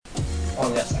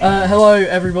Hello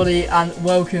everybody and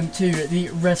welcome to the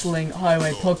Wrestling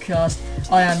Highway podcast.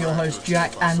 I am your host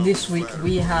Jack, and this week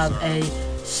we have a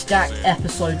stacked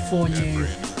episode for you.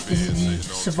 This is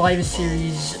the Survivor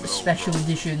Series special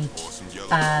edition,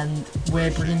 and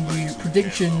we're bringing you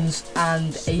predictions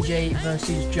and AJ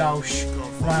versus Josh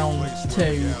round 2.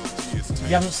 If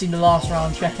you haven't seen the last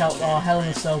round, check out our Hell in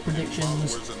a Cell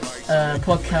predictions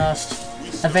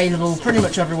podcast, available pretty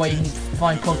much everywhere you can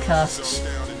find podcasts.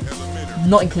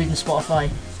 Not including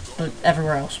Spotify, but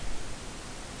everywhere else.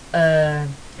 Yeah,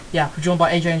 we're joined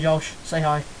by AJ and Josh. Say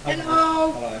hi.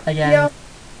 Hello. Again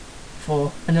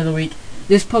for another week.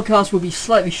 This podcast will be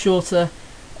slightly shorter,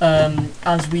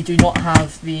 as we do not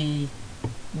have the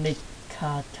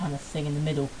mid-card kind of thing in the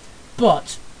middle.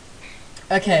 But,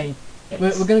 okay,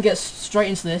 we're going to get straight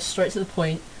into this, straight to the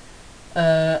point,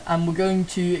 and we're going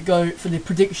to go for the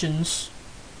predictions.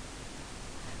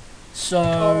 So,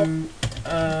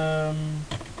 I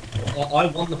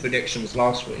won the predictions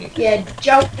last week. Yeah,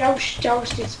 Josh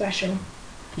did special.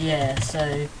 yeah,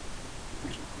 so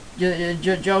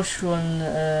Josh won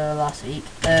last week,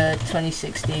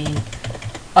 2016.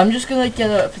 I'm just gonna get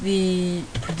up the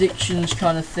predictions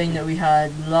kind of thing that we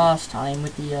had last time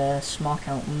with the Smart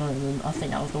Out moment. I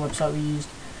think that was the website we used,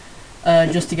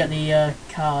 just to get the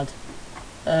card.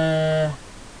 No,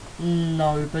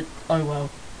 but oh well.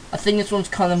 I think this one's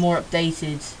kind of more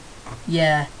updated.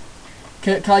 Yeah.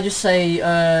 Can I just say,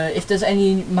 if there's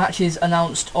any matches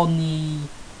announced on the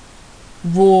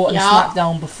Raw and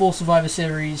SmackDown before Survivor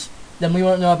Series, then we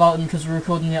won't know about them because we're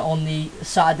recording it on the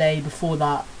Saturday before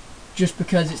that, just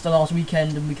because it's the last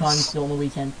weekend and we can't do it on the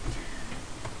weekend.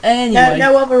 Anyway.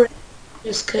 No other,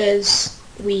 just because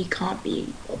we can't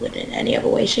be bothered in any other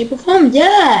way, shape or form.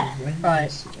 Yeah.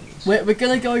 Right. We're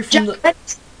gonna go from the...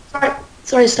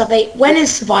 Sorry, Stuffy. When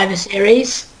is Survivor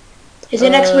Series? Is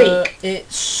it next week?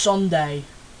 It's Sunday,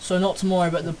 so not tomorrow,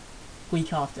 but the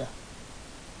week after.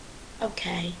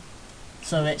 Okay.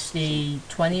 So it's the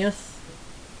 20th.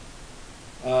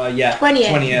 Yeah.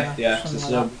 20th. Yeah. Something This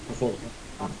like is before.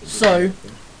 So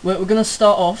we're gonna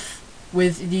start off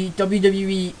with the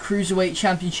WWE Cruiserweight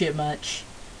Championship match.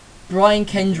 Brian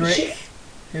Kendrick,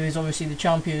 who is obviously the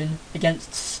champion,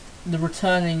 against the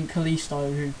returning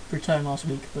Kalisto, who returned last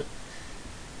week, but.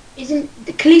 Isn't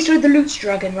the Kalisto the Loot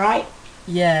Dragon, right?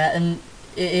 Yeah, and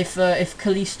if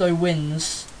Kalisto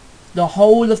wins, the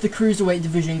whole of the Cruiserweight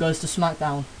division goes to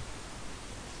SmackDown.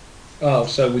 Oh,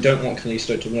 so we don't want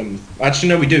Kalisto to win. Actually,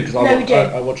 no, we do, because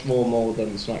I watch more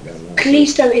than SmackDown now.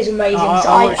 Kalisto is amazing.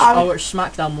 I watch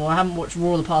SmackDown more. I haven't watched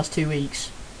Raw the past 2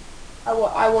 weeks. I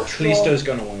watch Kalisto's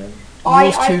gonna win.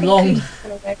 Raw's too long.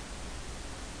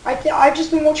 I've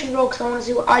just been watching Raw because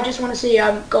I just want to see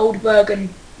Goldberg and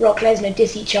Brock Lesnar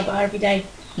diss each other every day.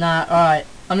 Nah, alright.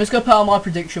 I'm just going to put out my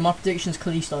prediction. My prediction's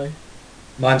Kalisto.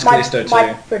 Mine's Kalisto too.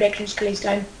 My prediction's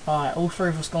Kalisto. Alright, all three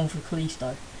of us gone for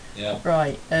Kalisto. Yeah.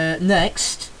 Right,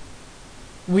 next,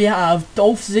 we have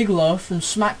Dolph Ziggler from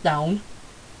SmackDown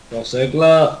Dolph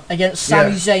Ziggler. against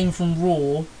Sami Zayn from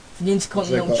Raw for the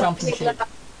Intercontinental Championship.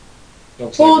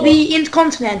 For the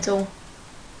Intercontinental.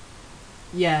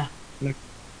 Yeah.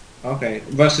 Okay.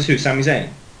 Versus who? Sami Zayn?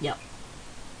 Yep.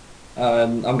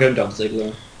 I'm going Dolph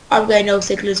Ziggler. I'm going Dolph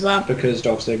Ziggler as well. Because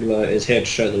Dolph Ziggler is here to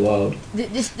show the world.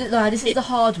 This is the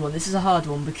hard one. This is a hard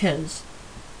one because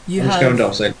I'm just going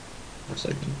Dolph Ziggler.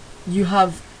 You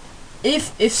have,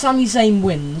 if Sami Zayn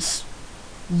wins,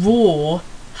 Raw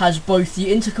has both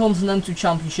the Intercontinental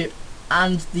Championship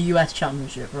and the US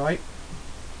Championship, right?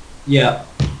 Yeah.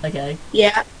 Okay.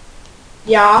 Yeah.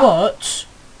 But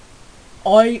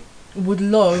I would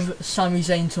love Sami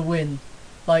Zayn to win.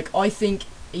 Like, I think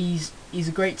he's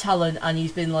a great talent and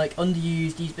he's been like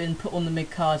underused. He's been put on the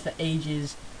mid card for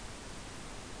ages.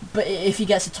 But if he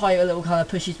gets a title, it will kind of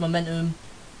push his momentum.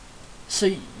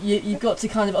 So you've got to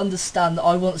kind of understand that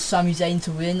I want Sami Zayn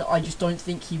to win. I just don't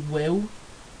think he will.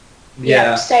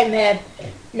 Yeah, same here.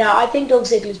 No, I think Dolph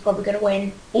Ziggler's probably going to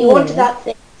win. He wanted that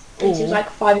thing since he was like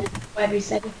 5 whatever he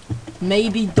said.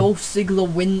 Maybe Dolph Ziggler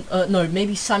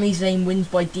maybe Sami Zayn wins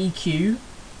by DQ.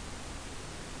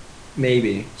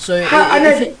 Maybe. So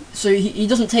he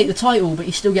doesn't take the title, but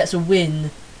he still gets a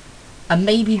win. And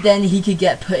maybe then he could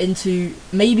get put into...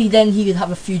 Maybe then he could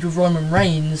have a feud with Roman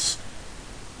Reigns.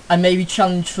 And maybe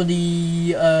challenge for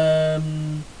the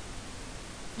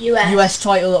US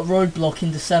title at Roadblock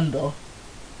in December.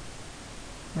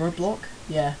 Roadblock?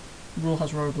 Yeah. Raw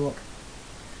has Roadblock.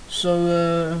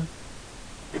 So,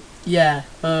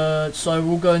 so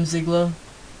we'll go in Ziggler.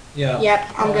 Yeah.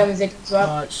 Yep, I'm going with Ziggler as well.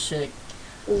 Alright, sick.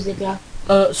 All Ziggler.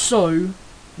 So,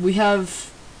 we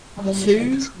have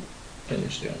two...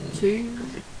 Finished, yeah. Two...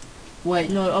 Wait,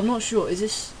 no, I'm not sure. Is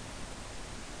this...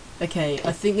 Okay,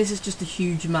 I think this is just a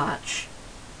huge match.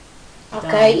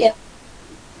 Okay, yeah.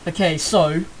 Okay,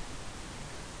 so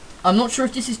I'm not sure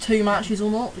if this is 2 matches or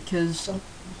not, because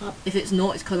if it's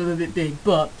not, it's kind of a bit big.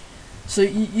 But so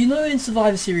you know, in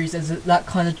Survivor Series, there's that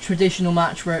kind of traditional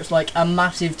match where it's like a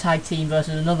massive tag team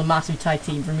versus another massive tag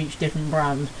team from each different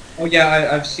brand. Oh yeah,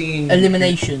 I've seen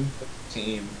elimination.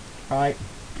 Team. Right.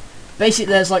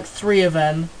 Basically, there's like 3 of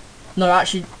them. No,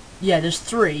 actually, yeah, there's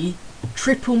 3.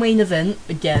 Triple main event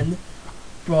again.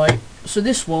 Right. So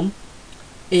this one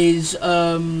is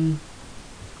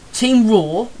Team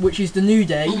Raw, which is the New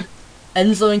Day,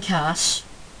 Enzo and Cass,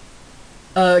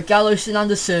 Gallows and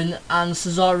Anderson, and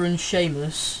Cesaro and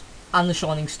Sheamus, and the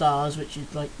Shining Stars, which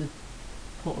is like the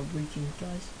Puerto Rican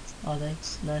guys. Are they?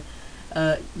 No.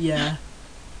 Yeah.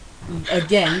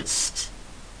 Against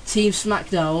Team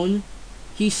SmackDown,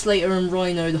 Heath Slater and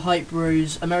Rhino, the Hype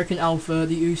Bros, American Alpha,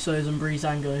 the Usos, and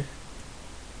Breezango.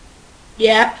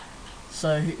 Yeah.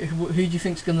 So who do you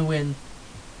think's gonna win?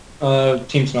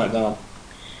 Team SmackDown.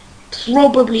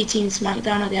 Probably Team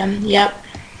SmackDown again. Yep.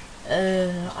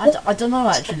 I don't know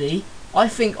actually. I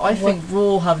think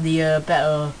Raw have the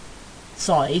better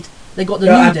side. They got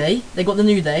the New Day. They got the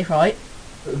New Day, right?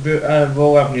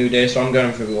 Raw have New Day, so I'm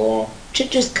going for Raw.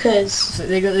 Just cause. So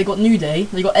they got New Day.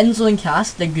 They got Enzo and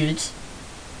Cass. They're good.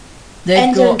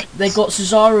 They got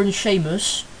Cesaro and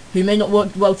Sheamus, who may not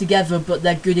work well together, but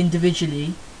they're good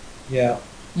individually. Yeah.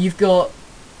 You've got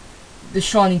the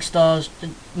Shining Stars,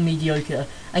 mediocre,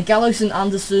 and Gallows and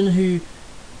Anderson, who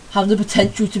have the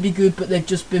potential to be good, but they've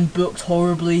just been booked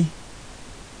horribly.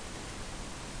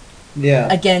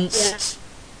 Yeah. Against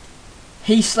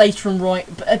Heath Slater and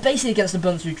basically against a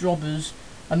bunch of jobbers.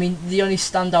 I mean, the only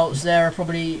standouts there are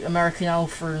probably American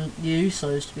Alpha and the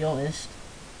Usos, to be honest.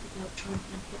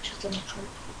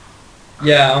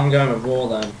 Yeah, I'm going with Raw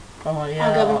then. Oh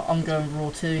yeah, I'm going Raw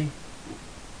too.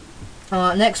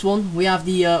 Next one, we have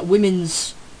the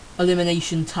women's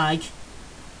elimination tag.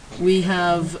 We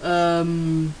have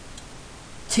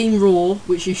Team Raw,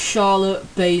 which is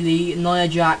Charlotte, Bayley, Nia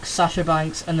Jax, Sasha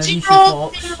Banks, and Alicia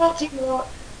Fox,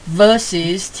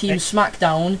 versus Team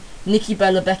SmackDown, Nikki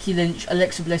Bella, Becky Lynch,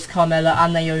 Alexa Bliss, Carmella,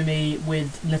 and Naomi,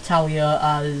 with Natalya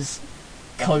as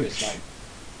coach.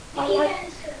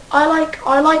 I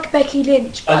like Becky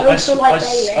Lynch, but I also like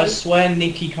Bayley. I swear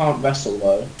Nikki can't wrestle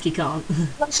though. She can't.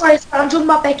 I'm sorry, I'm talking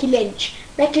about Becky Lynch.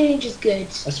 Becky Lynch is good.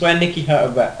 I swear Nikki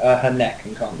hurt her neck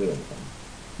and can't do anything.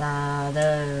 Nah,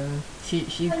 no.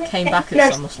 She came back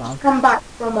at SummerSlam.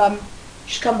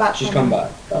 She's come back.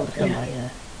 Yeah.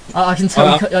 I can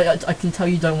tell. I can tell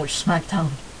you don't watch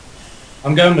SmackDown.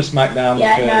 I'm going with SmackDown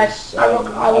because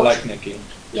I like Nikki.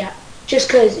 Yeah, just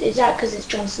because it's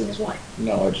John Cena's wife.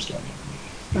 No, I just like Nikki.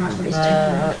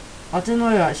 I don't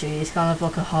know actually. It's kind of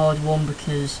like a hard one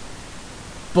because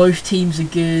both teams are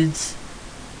good,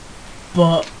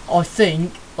 but I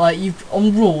think like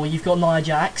on Raw you've got Nia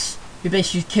Jax, who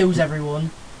basically kills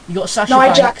everyone. You got Sasha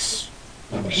Banks,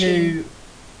 who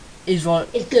is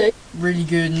good, really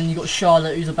good, and then you got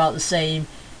Charlotte, who's about the same.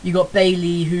 You got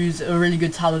Bayley, who's a really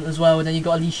good talent as well, and then you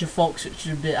got Alicia Fox, which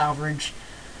is a bit average,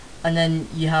 and then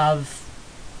you have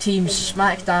Team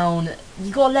SmackDown.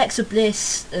 You got Alexa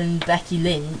Bliss and Becky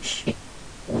Lynch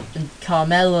and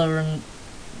Carmella, and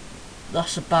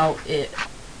that's about it,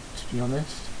 to be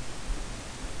honest.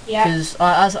 Yeah. Because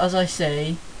as I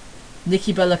say,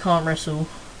 Nikki Bella can't wrestle.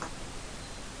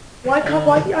 Why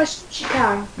can't she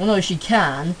can? Well, no, she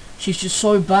can. She's just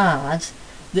so bad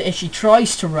that if she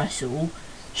tries to wrestle,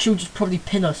 she'll just probably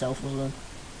pin herself or something.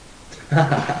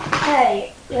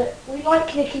 Hey, we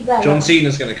like Nikki Bella. John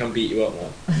Cena's gonna come beat you up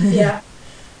now. Yeah.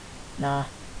 Nah.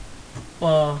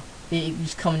 Well,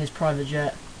 he's coming in his private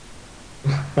jet.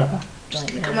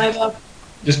 Just come over.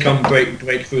 Just come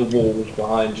break through the walls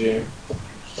behind you.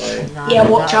 So. Nah, yeah,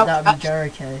 watch out. That'd be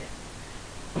Jericho.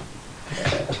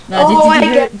 Now,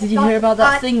 did you hear about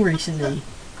that thing recently?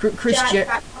 Chris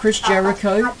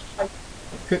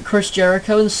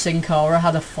Jericho and Sin Cara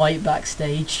had a fight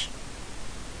backstage.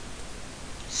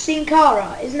 Sin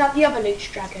Cara, isn't that the other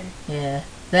Lucha Dragon? Yeah,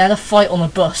 they had a fight on a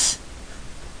bus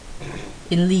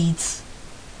in Leeds.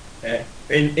 Yeah.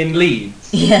 In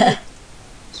Leeds. Yeah.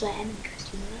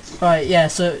 Right. Yeah.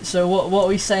 So what are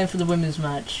we saying for the women's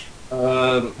match?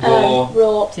 Raw.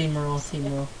 Team Raw.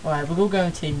 Alright, we're all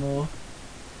going Team Raw.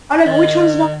 I know, but which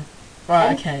one's not?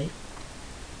 Right, okay.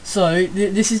 So,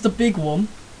 this is the big one.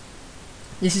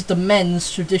 This is the men's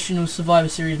traditional Survivor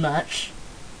Series match.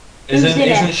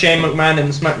 Isn't Shane McMahon in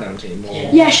the SmackDown team?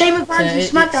 Or? Yeah, Shane McMahon's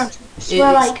in SmackDown team.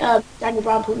 I swear, Daniel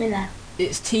Bryan put him in there.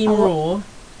 It's Team Raw.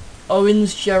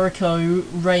 Owens, Jericho,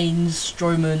 Reigns,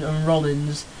 Strowman and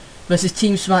Rollins versus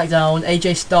Team SmackDown,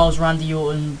 AJ Styles, Randy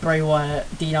Orton, Bray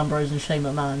Wyatt, Dean Ambrose, and Shane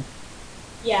McMahon.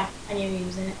 Yeah, I knew he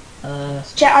was in it.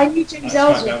 I knew James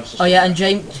Ellsworth. Oh yeah, and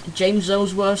James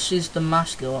Ellsworth is the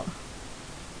mascot.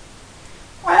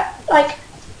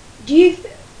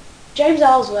 James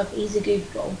Ellsworth, he's a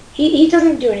goofball. He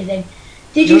doesn't do anything.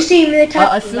 Did you see him in the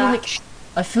tag team match?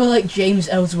 I feel like James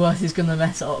Ellsworth is gonna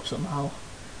mess it up somehow.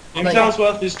 James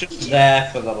Ellsworth is just there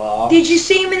for the laugh. Did you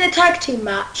see him in the tag team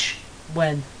match?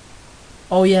 When?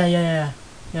 Oh yeah,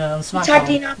 on SmackDown. He tagged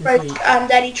Dean Ambrose, and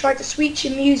then he tried to switch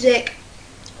in music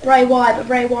to Bray Wyatt, but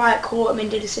Bray Wyatt caught him and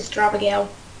did his Sister Abigail.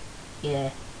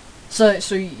 Yeah. So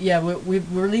yeah, we're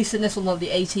releasing this on like the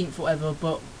 18th or whatever,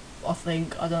 but I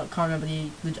think can't remember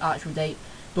the actual date,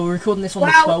 but we're recording this on the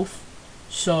 12th.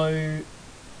 So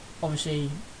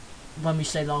obviously, when we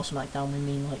say last SmackDown, we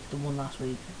mean like the one last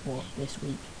week or this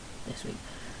week.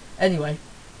 Anyway,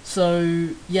 so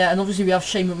yeah, and obviously we have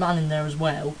Shane McMahon in there as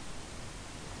well.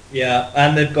 Yeah,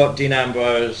 and they've got Dean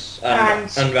Ambrose and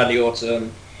Randy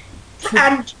Orton.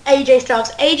 And AJ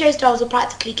Styles. AJ Styles will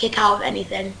practically kick out of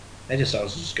anything. AJ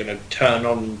Styles is just going to turn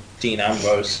on Dean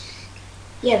Ambrose.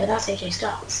 Yeah, but that's AJ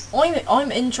Styles.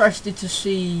 I'm interested to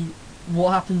see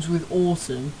what happens with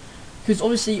Orton, because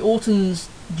obviously Orton's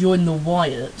joined the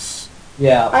Wyatts.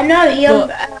 Yeah. I know, he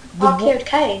RKO'd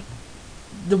Kane.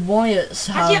 The Wyatts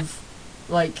have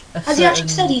Has he actually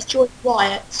said he's joined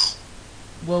Wyatts?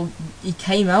 Well, he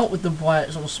came out with the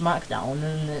Wyatts on SmackDown,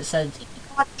 and it said,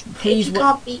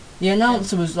 the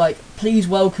announcer was like, please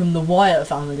welcome the Wyatt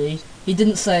family. He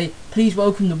didn't say, please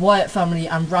welcome the Wyatt family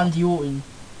and Randy Orton.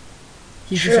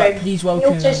 He's just like, please welcome.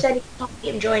 He also said he can't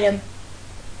let him join him.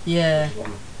 Yeah.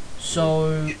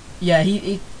 So yeah,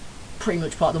 he's pretty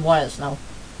much part of the Wyatts now.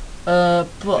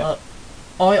 But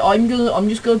I'm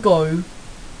just gonna go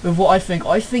with what I think.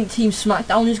 I think Team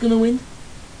SmackDown is gonna win.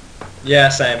 Yeah,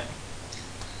 same.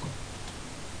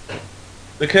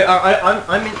 Because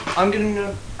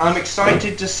I'm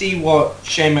excited to see what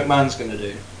Shane McMahon's gonna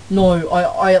do. No,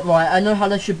 I know how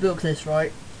they should book this,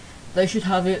 right? They should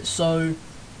have it so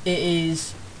it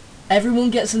is everyone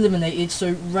gets eliminated.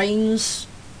 So Reigns,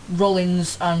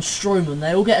 Rollins, and Strowman,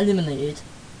 they all get eliminated.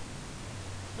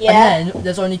 Yeah. And then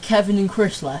there's only Kevin and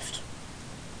Chris left.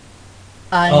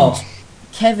 And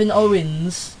Kevin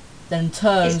Owens then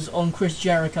turns on Chris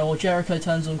Jericho, or Jericho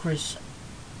turns on Chris.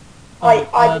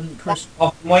 Chris.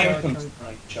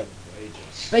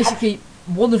 Basically,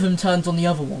 one of them turns on the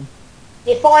other one.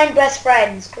 Define best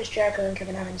friends, Chris Jericho and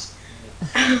Kevin Owens.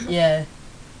 Yeah,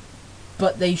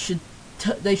 but they should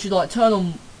like turn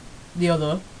on the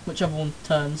other, whichever one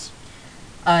turns,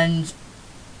 and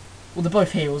well, they're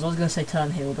both heels. I was gonna say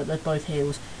turn heel, but they're both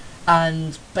heels,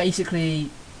 and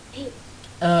basically,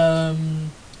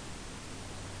 then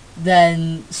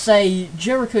say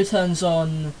Jericho turns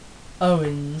on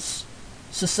Owens.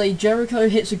 So say Jericho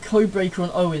hits a codebreaker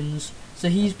on Owens, so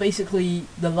he's basically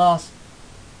the last.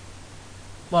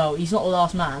 Well, he's not the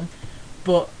last man,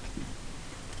 but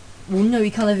well, no,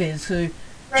 he kind of is. So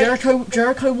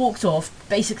Jericho walks off,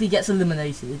 basically gets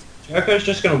eliminated. Jericho's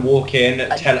just gonna walk in,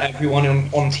 tell everyone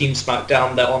on Team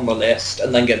SmackDown they're on the list,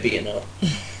 and then get beaten up.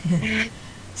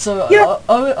 So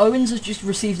Owens has just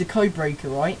received a codebreaker,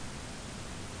 right?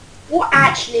 What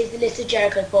actually is the list of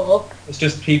Jericho for? It's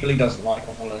just people he doesn't like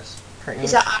on the list.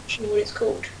 Is that actually what it's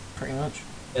called? Pretty much.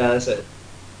 Yeah, that's it.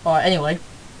 Alright, anyway.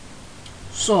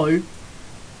 So,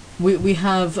 we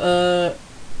have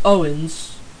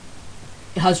Owens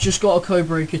has just got a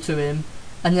codebreaker to him,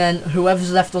 and then whoever's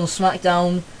left on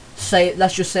SmackDown,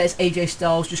 let's just say it's AJ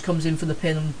Styles, just comes in for the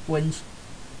pin and wins.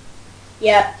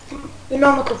 Yeah,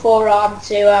 phenomenal forearm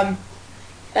to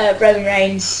Roman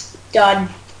Reigns, done.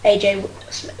 AJ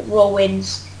Raw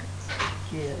wins.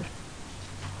 Yeah.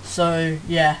 So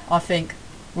yeah, I think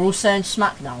we're all saying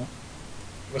SmackDown.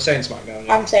 We're saying SmackDown.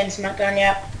 Yeah. I'm saying SmackDown.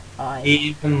 Yeah.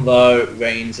 Even though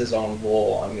Reigns is on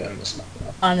Raw, I'm going with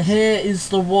SmackDown. And here is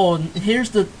the one. Here's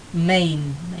the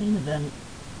main event.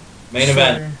 Main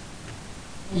event.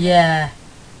 Yeah.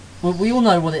 Well, we all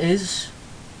know what it is.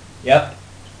 Yep.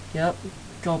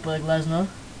 Goldberg Lesnar.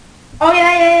 Oh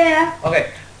yeah.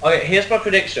 Okay. Here's my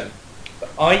prediction.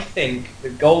 I think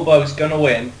that Goldberg's gonna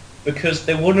win because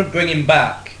they wouldn't bring him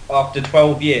back after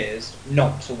 12 years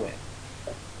not to win.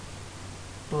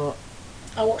 But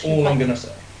all I'm gonna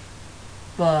say.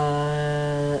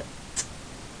 But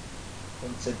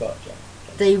Don't say but, Jack.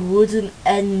 They wouldn't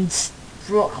end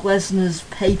Brock Lesnar's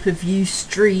pay-per-view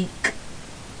streak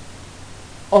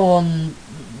on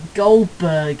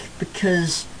Goldberg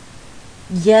because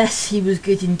yes, he was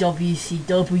good in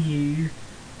WCW.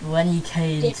 When he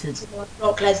came to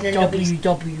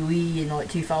WWE in like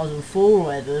 2004 or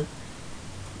whatever,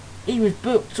 he was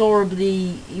booked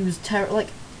horribly. He was terrible. Like,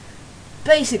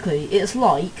 basically, it's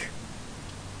like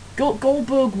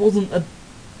Goldberg wasn't a.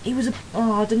 He was a.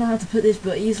 Oh, I don't know how to put this,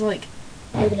 but he's like.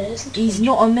 He's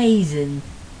not amazing.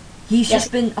 He's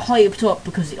just been hyped up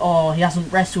because he hasn't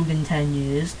wrestled in 10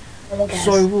 years.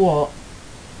 So what?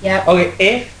 Yeah. Okay,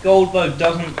 if Goldberg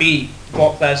doesn't beat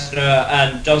Brock Lesnar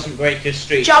and doesn't break his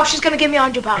streak... Josh is going to give me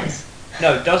 £100.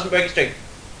 No, doesn't break his streak.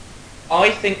 I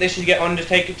think they should get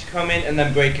Undertaker to come in and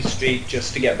then break his streak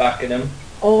just to get back at him.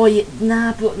 Oh, yeah,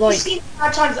 nah, but like... You've seen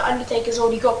how times that Undertaker's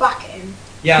already got back at him?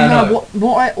 Yeah, I know.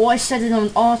 What I said in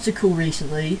an article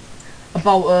recently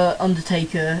about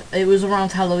Undertaker, it was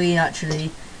around Halloween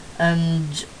actually,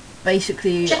 and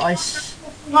basically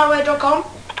Highway.com.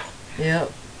 Yeah.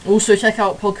 Also check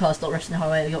out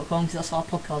podcast.wrestlinghighway.com because that's our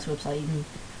podcast website. You can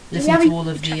listen to all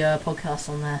of the podcasts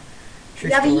on there. Do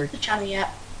you have a YouTube channel yet?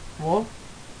 What?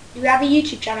 Do you have a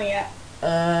YouTube channel yet?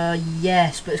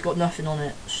 Yes, but it's got nothing on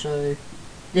it, so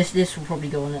this will probably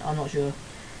go on it, I'm not sure.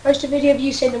 Post a video of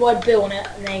you saying the word Bill on it,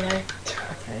 and there you go.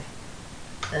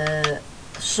 Okay.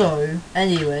 So,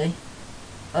 anyway,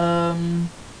 yeah,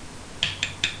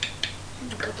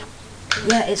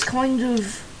 it's kind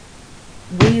of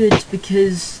weird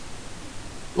because,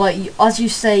 like, as you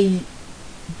say,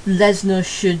 Lesnar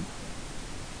should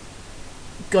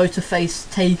go to face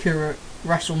Taker at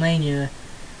WrestleMania.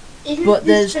 But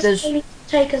there's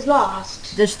Taker's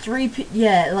last. There's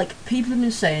like, people have been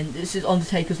saying this is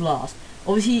Undertaker's last.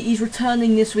 Obviously, he's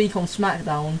returning this week on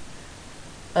SmackDown.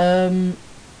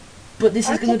 But this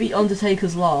is going to be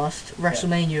Undertaker's last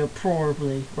WrestleMania,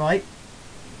 probably, right?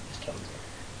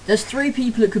 There's 3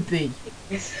 people it could be.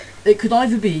 It could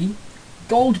either be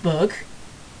Goldberg.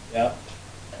 Yeah.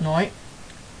 Right.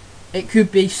 It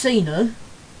could be Cena.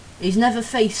 He's never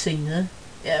faced Cena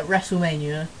at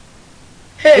WrestleMania.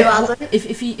 Who hasn't?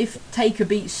 If Taker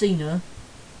beats Cena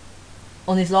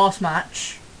on his last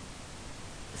match,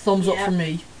 thumbs up from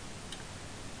me.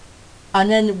 And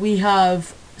then we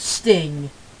have Sting.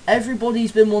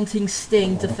 Everybody's been wanting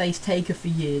Sting to face Taker for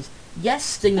years. Yes,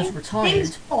 Sting has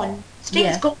retired.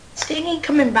 Sting's gone. Sting ain't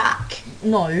coming back.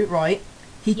 No, right.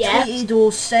 He tweeted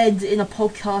or said in a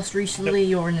podcast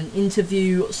recently or in an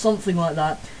interview, something like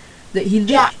that, that he...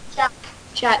 Jack,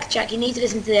 you need to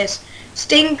listen to this.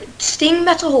 Sting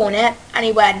met a Hornet and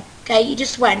he went. Okay, he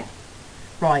just went.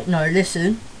 Right, no,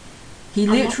 listen. He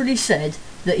literally said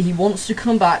that he wants to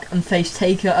come back and face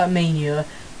Taker at Mania.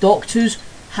 Doctors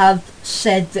have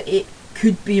said that it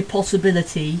could be a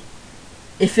possibility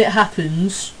if it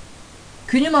happens.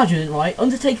 Can you imagine, right?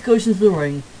 Undertaker goes into the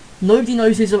ring, nobody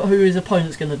knows who his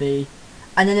opponent's going to be,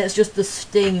 and then it's just the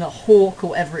Sting, Hawk, or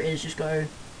whatever it is, just go,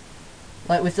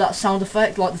 like with that sound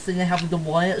effect, like the thing they have with the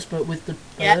Wyatts, but with the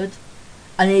bird,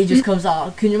 and then he just comes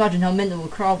out. Can you imagine how mental the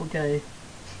crowd would go?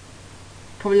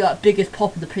 Probably like biggest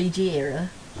pop of the PG era.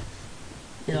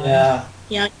 You know? Yeah.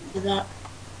 Yeah, I can do that.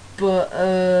 But,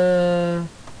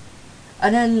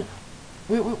 and then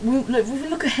we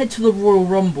look ahead to the Royal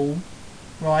Rumble,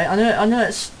 right? I know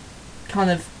it's kind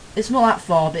of, it's not that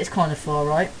far, but it's kind of far,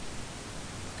 right?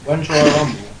 When's Royal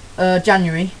Rumble?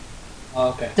 January. Oh,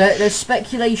 okay. There's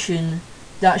speculation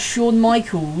that Shawn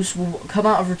Michaels will come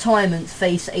out of retirement to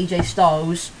face AJ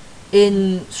Styles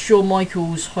in Shawn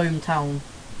Michaels' hometown.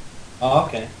 Oh,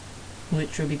 okay.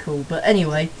 Which would be cool. But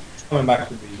anyway, Coming back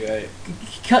would be great.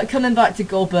 Coming back to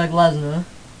Goldberg Lesnar.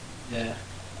 Yeah.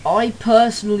 I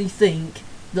personally think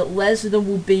that Lesnar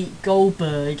will beat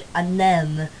Goldberg, and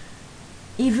then,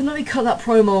 even though he cut that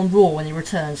promo on Raw when he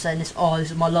returned, saying this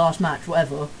is my last match,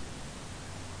 whatever.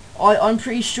 I'm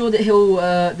pretty sure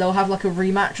that they'll have like a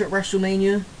rematch at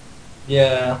WrestleMania.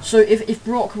 Yeah. So if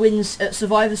Brock wins at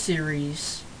Survivor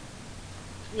Series,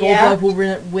 Goldberg will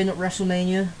win at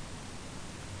WrestleMania.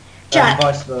 Jack, and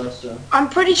vice versa. I'm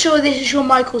pretty sure this is Shawn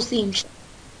Michaels' theme.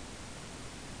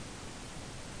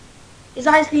 Is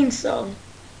that his theme song?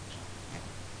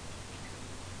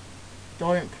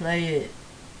 Don't play it.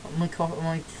 My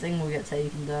thing will get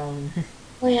taken down.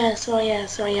 Oh yeah, sorry. Nah,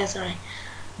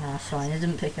 it's fine. It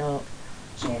didn't pick it up.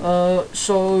 Sorry.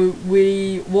 So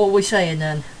what are we saying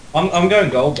then? I'm going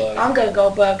Goldberg. I'm going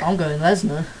Goldberg. I'm going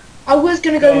Lesnar. I was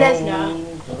gonna go Lesnar.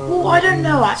 Well, I don't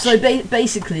know actually. So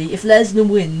basically, if Lesnar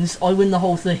wins, I win the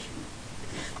whole thing.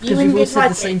 Because we've all said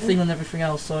the same thing on everything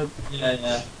else. So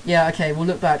Yeah. yeah, okay, we'll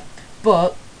look back.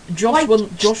 But Josh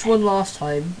won last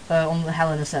time on the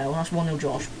Hell in a Cell. That's 1-0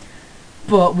 Josh.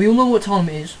 But we all know what time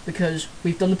it is because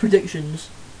we've done the predictions.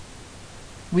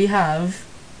 We have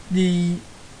the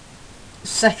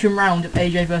second round of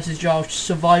AJ vs Josh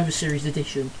Survivor Series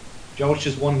edition. Josh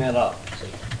just 1-0 up.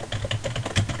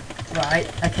 Right,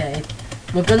 okay.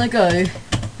 We're gonna go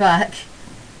back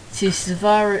to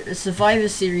Survivor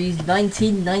Series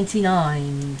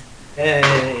 1999.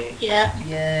 Hey. Yeah.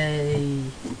 Yay.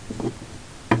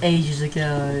 Ages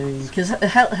ago. Because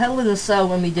Hell in a Cell,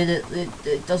 when we did it,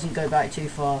 it doesn't go back too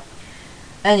far.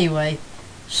 Anyway,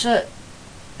 so...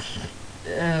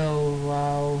 Oh,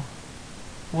 wow.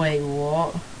 Wait,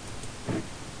 what?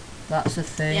 That's a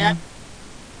thing? Yeah.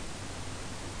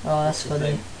 Oh, that's What's the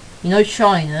funny. thing? You know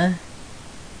China,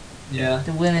 Yeah.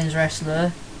 the women's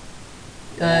wrestler,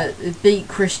 Yeah. beat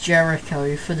Chris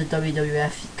Jericho for the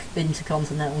WWF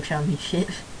Intercontinental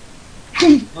Championship.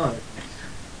 Oh.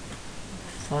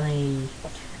 Funny.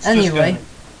 It's Anyway,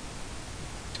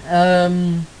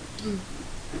 just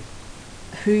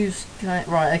who's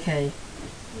right? Okay,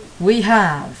 we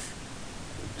have.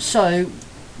 So,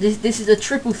 this is a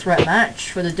triple threat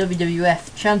match for the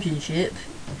WWF Championship.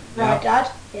 Right,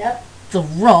 Dad? Yep. The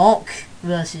Rock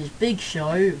versus Big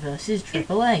Show versus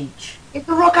Triple H. Is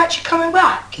The Rock actually coming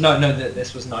back? No,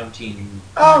 this was 19.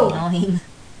 Oh, 9.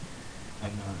 I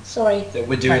know. sorry. So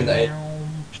we're doing that.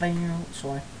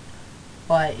 Sorry.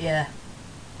 Right, yeah.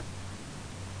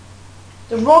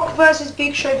 The Rock versus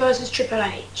Big Show versus Triple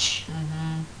H.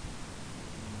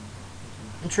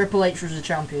 And Triple H was the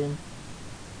champion.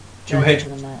 Triple Going H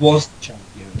into the match. was the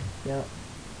champion. Yep.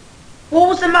 What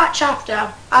was the match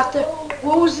after?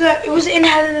 What was the? It was in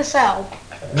Hell in a Cell.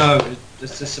 No,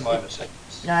 it's the Survivor Series.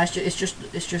 Nah, it's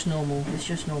just normal. It's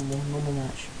just normal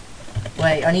match.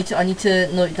 Wait, I need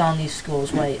to note down these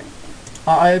scores. Wait,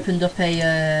 I opened up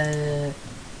a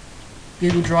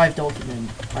Google Drive document.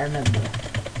 I remember.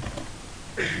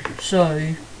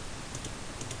 So,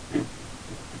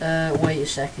 wait a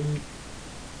second.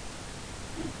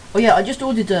 Oh yeah, I just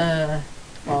ordered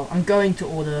well, I'm going to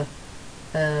order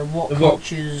What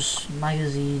Cultures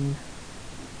magazine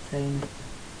thing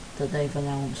that they've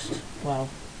announced. Well,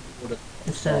 the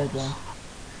third one.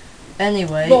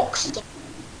 Anyway. Box.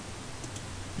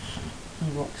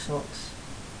 Rock socks.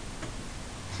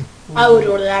 I would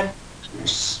order that.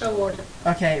 So order.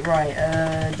 Okay, right,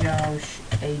 Josh,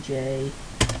 AJ,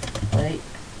 wait,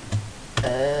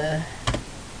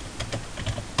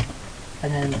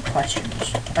 and then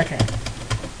questions. Okay,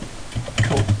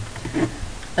 cool.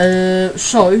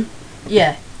 So,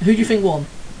 yeah, who do you think won?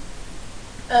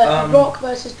 Rock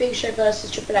versus Big Show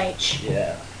versus Triple H.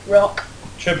 Yeah. Rock.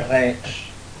 Triple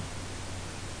H.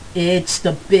 It's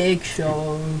the Big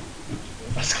Show.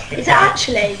 Is it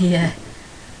actually? Yeah.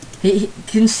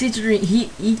 Considering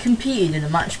he competed in a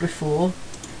match before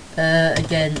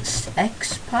against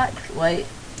X-Pac. Wait,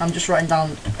 I'm just writing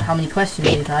down how many questions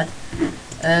we've had.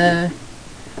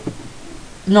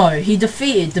 No, he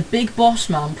defeated the Big Boss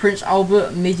Man, Prince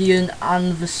Albert, Mideon,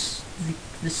 and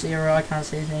Viscera. I can't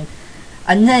say his name.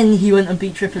 And then he went and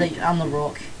beat Triple H and The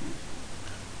Rock.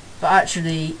 But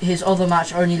actually, his other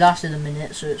match only lasted a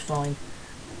minute, so it's fine.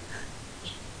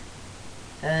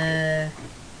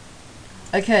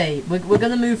 Okay, we're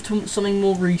gonna move to something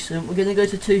more recent. We're gonna go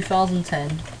to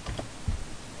 2010.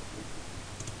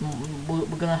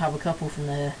 We're gonna have a couple from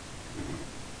there.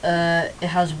 It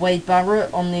has Wade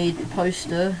Barrett on the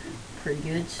poster. Pretty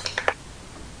good.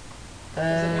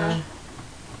 Better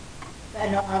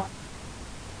not have.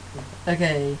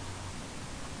 Okay.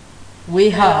 We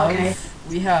have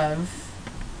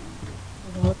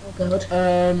Oh god.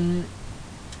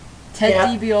 Ted Yeah.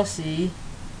 DiBiase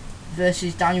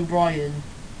versus Daniel Bryan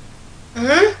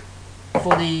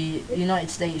for the United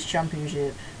States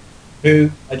Championship.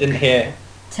 Who? I didn't hear.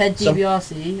 Ted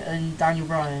DiBiase and Daniel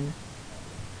Bryan.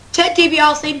 Ted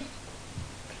DiBiase.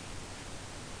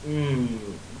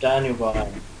 Daniel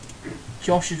Bryan.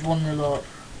 Josh has won the lot.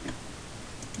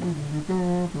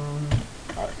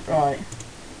 Right.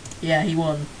 Yeah, he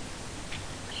won.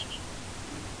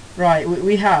 Right,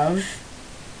 we have...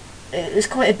 It's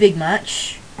quite a big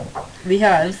match. We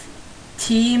have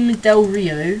Team Del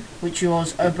Rio, which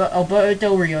was Alberto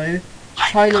Del Rio,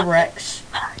 Tyler Rex,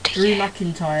 Drew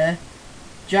McIntyre,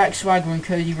 Jack Swagger and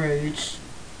Cody Rhodes,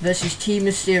 versus Team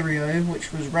Mysterio,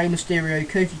 which was Rey Mysterio,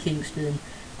 Kofi Kingston,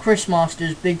 Chris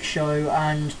Masters, Big Show,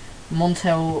 and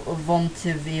Montel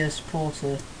Vontavious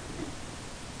Porter.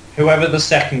 Whoever the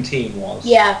second team was.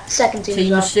 Yeah, second team.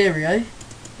 Team as well. Mysterio?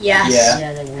 Yes. Yeah.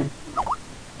 Yeah, they won.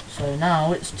 So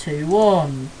now it's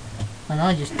 2-1. And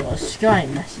I just got a Skype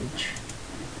message.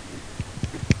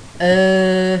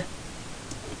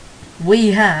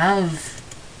 We have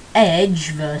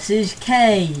Edge versus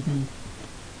Kane.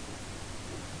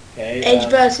 Okay. Edge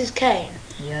versus Kane.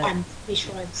 Yeah. I'm pretty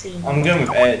sure I've seen. I'm going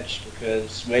with Edge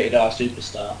because rated R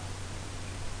superstar.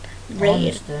 Rated.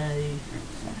 Wednesday.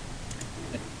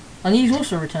 And he's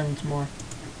also returning tomorrow.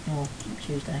 Or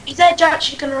Tuesday. Is Edge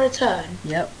actually going to return?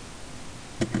 Yep.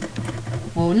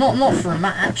 Well, not for a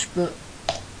match, but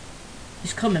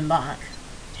he's coming back.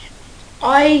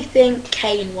 I think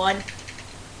Kane won.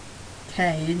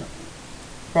 Kane.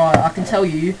 Right, I can tell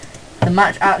you, the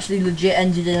match actually legit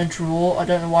ended in a draw. I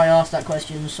don't know why I asked that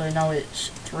question, so now it's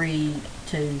 3-2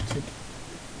 to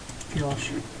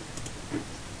Josh.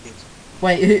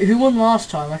 Wait, who won last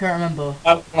time? I can't remember.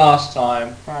 I won last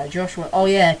time. Right, Josh won. Oh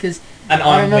yeah, because And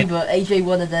I remember AJ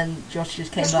won and then Josh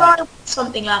just came That's back. right,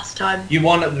 something last time. You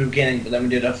won at the beginning, but then we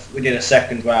did a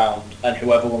second round, and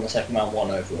whoever won the second round won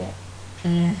overall.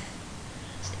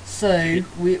 So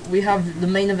we have the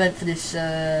main event for this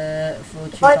for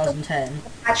 2010.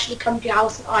 Actually come to your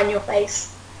house and iron your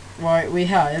face. Right, we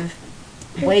have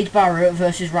Wade Barrett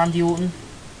versus Randy Orton.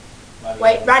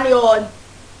 Wait, Randy Orton.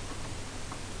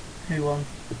 Who won?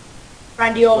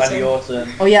 Randy Orton. Randy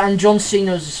Orton. Oh yeah, and John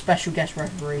Cena was a special guest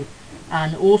referee,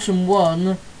 and Orton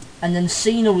won, and then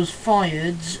Cena was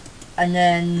fired, and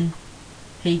then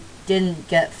he didn't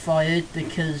get fired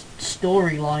because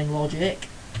storyline logic.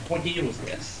 What year was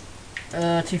this?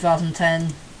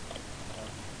 2010.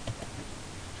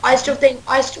 I still think.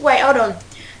 Wait, hold on.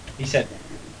 He said.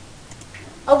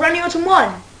 Oh, Randy Orton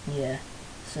won. Yeah.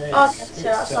 So Okay, it's, so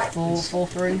that's like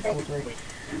 4-3.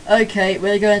 Okay,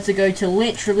 we're going to go to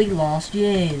literally last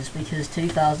year's because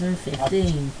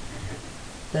 2015.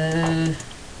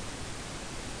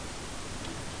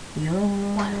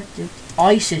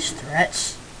 ISIS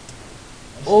threats.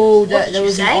 Oh, there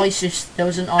was an ISIS. There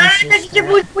was an ISIS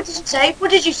threat. What did you say?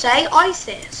 What did you say?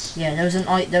 ISIS. Yeah,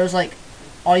 there was like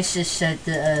ISIS said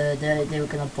that they were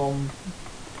gonna bomb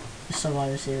the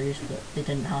Survivor Series, but it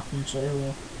didn't happen.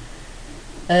 So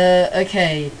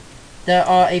okay, there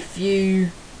are a few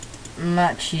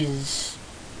matches.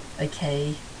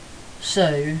 Okay,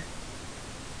 so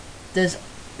there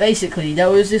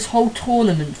was this whole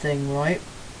tournament thing, right?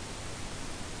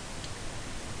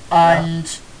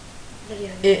 And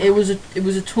it was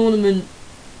a tournament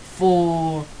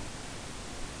for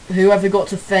whoever got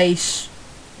to face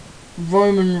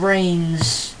Roman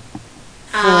Reigns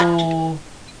for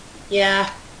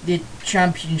the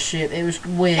championship. It was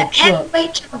weird.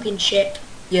 Heavyweight championship.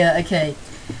 Yeah, okay.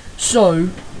 So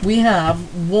we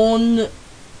have 1,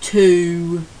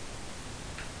 2,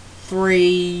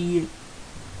 3,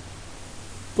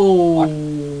 4,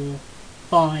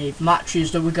 5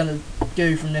 matches that we're gonna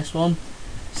do from this one,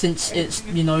 since it's,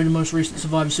 you know, the most recent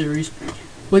Survivor Series.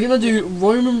 We're gonna do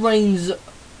Roman Reigns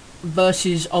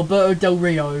versus Alberto Del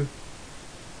Rio.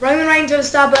 Roman Reigns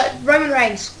versus Roman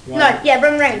Reigns.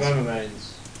 Roman Reigns. Roman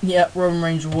Reigns. Yeah, Roman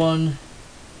Reigns won.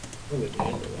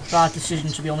 Bad decision,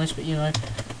 to be honest, but you know,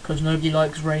 because nobody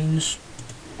likes Reigns.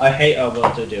 I hate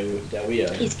Alberto Del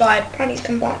Rio. He's died. Apparently he's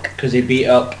come back. Because he beat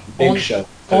up Big Show.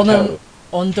 On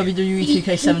WWE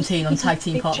 2K17, I'm tag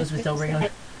team partners with Del Rio.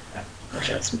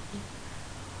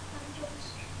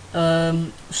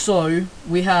 So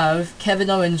we have Kevin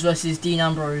Owens versus Dean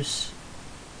Ambrose.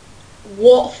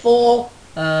 What for?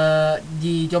 The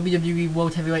WWE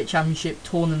World Heavyweight Championship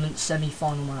tournament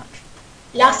semi-final match.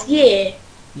 Last year.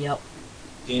 Yep.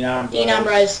 Dean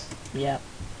Ambrose. Yep.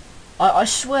 I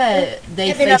swear they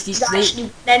Kevin faced Owens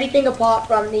actually anything apart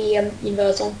from the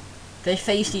Universal. They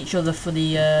faced each other for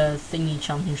the thingy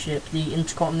championship, the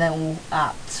Intercontinental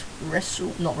at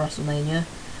not WrestleMania.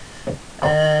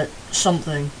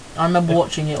 Something. I remember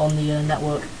watching it on the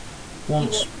network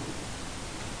once.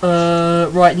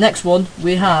 Right, next one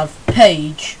we have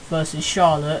Paige versus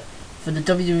Charlotte for the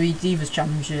WWE Divas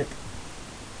Championship.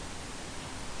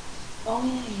 Oh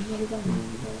yeah, you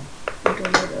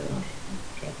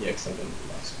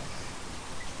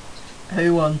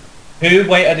Who won? Who?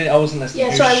 Wait, I wasn't listening.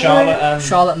 Yeah, sorry,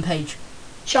 Charlotte and Paige.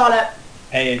 Charlotte.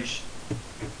 Paige.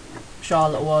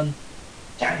 Charlotte won.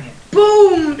 Dang it.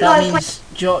 Boom!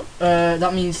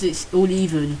 That means it's all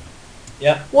even.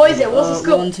 Yeah. What is it? What's the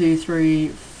score? 1, 2, 3,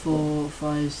 4,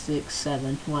 5, 6,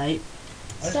 7. Wait.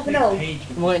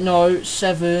 7-0. Wait, no,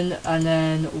 7, and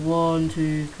then 1,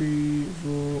 2, 3,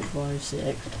 4, 5,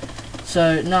 6.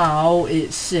 So now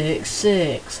it's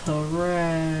 6-6.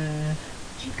 Hooray!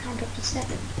 Did you count up to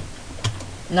 7?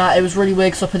 Nah, it was really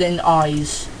weird because I put it in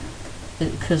eyes.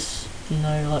 Because, you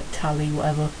know, like tally,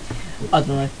 whatever. I don't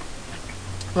know.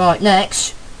 Right,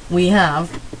 next we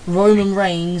have Roman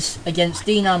Reigns against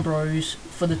Dean Ambrose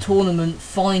for the tournament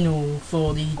final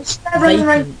for the Roman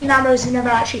Reigns and Ambrose have never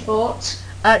actually fought.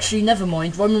 Actually, never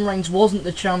mind. Roman Reigns wasn't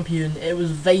the champion. It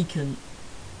was vacant.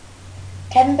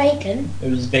 Kevin Bacon. It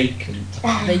was vacant.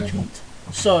 Vacant.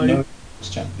 So, No,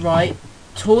 right,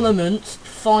 tournament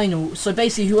final. So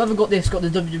basically, whoever got this got the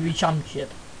WWE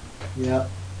Championship. Yeah.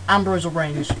 Ambrose or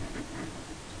Reigns.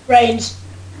 Reigns.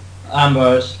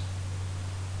 Ambrose.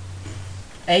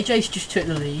 AJ's just took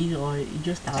the lead, like, he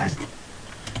just has.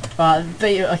 Right,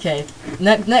 okay.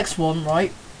 Next one,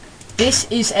 right? This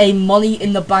is a Money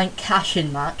in the Bank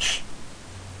cash-in match.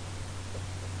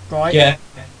 Right? Yeah.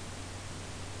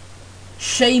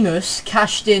 Sheamus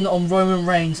cashed in on Roman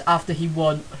Reigns after he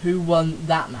won. Who won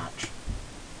that match?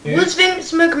 Was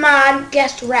Vince McMahon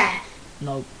guest ref?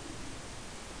 No.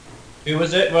 Who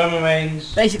was it? Roman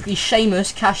Reigns. Basically,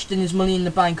 Sheamus cashed in his Money in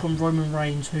the Bank on Roman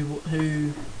Reigns.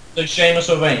 Who? So Sheamus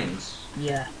or Reigns?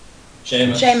 Yeah.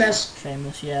 Sheamus.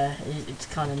 Sheamus. Yeah. It's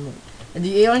kind of. And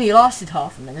he only lasted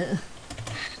half a minute.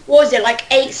 What was it, like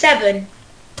 8-7?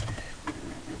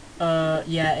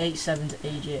 Yeah, 8-7 to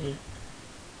AJ.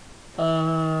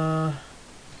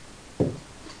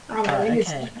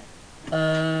 Okay.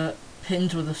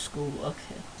 Pinned with a school.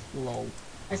 Okay. Lol.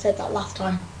 I said that last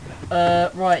time.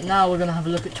 Right, now we're gonna have a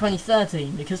look at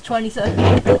 2013, because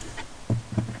 2013...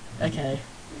 Okay.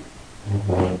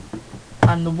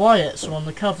 And the Wyatts are on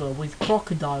the cover with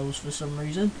crocodiles for some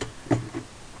reason.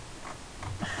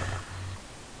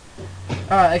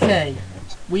 Alright, okay.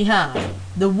 We have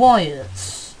the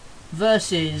Wyatts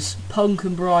versus Punk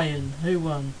and Bryan. Who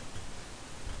won?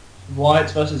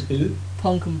 Wyatt versus who?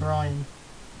 Punk and Bryan.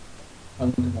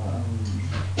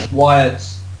 Wyatt.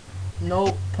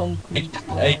 No, Punk and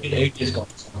Bryan. AJ's got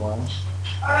somewhere.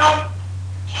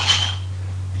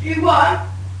 You won?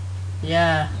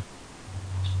 Yeah.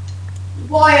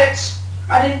 Wyatt.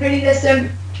 I didn't really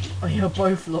listen. Oh, you're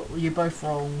both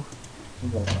wrong.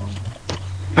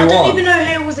 I don't even know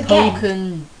who it was again. Punk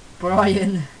and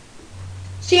Bryan.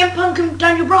 CM Punk and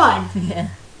Daniel Bryan. Yeah.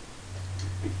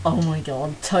 Oh my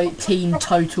god. Team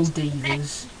Total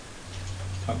Divas.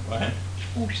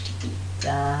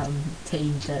 Damn.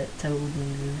 Team Total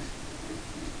Divas.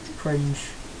 Cringe.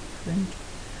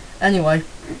 Anyway.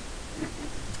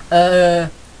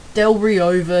 Del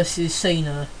Rio versus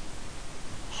Cena.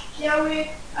 Del Rio.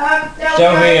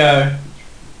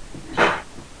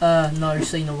 No,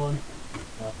 Cena won.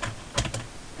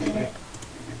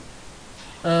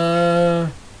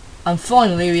 And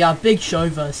finally we have Big Show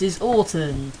versus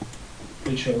Orton.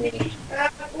 Big Show.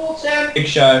 Orton. Big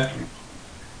Show.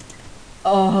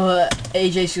 Oh,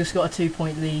 AJ's just got a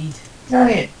 2-point lead. Dang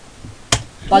it.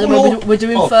 By the way, we're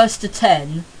doing first to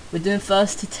 10. We're doing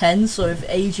first to 10, so if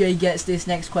AJ gets this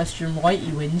next question right,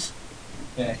 he wins.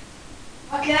 Okay.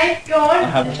 Okay, go on. I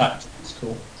have a tactic. It's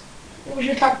cool. What was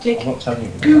your tactic? I'm not telling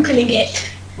you. Googling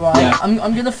it. Right, Yeah. I'm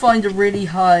gonna find a really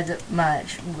hard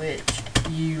match which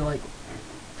you like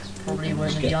probably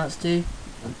won't know the answer to.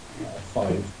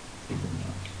 5.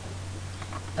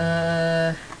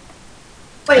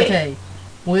 Wait. Okay,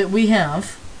 we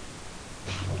have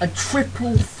a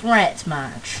triple threat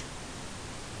match.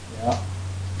 Yeah.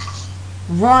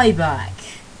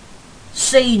 Ryback,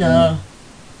 Cena,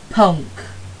 Punk,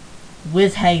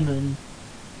 with Heyman.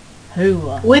 Who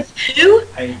won? With who?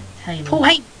 Hey. Heyman. Paul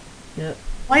Heyman. Yep.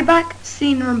 Ryback,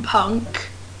 Cena and Punk.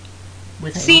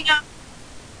 With Heyman.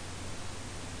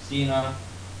 Cena.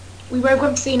 We both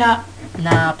went for Cena.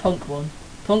 Nah, Punk won.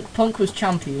 Punk was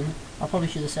champion. I probably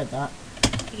should have said that.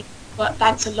 But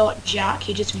thanks a lot, Jack.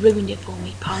 You just ruined it for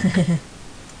me, Punk.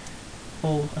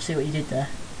 Oh, I see what you did there.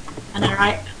 I know,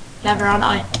 right? Clever, aren't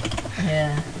I?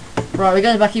 Yeah. Right, we're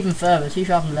going back even further.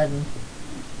 2011.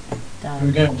 Damn.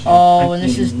 We're going to Oh, and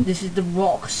this is the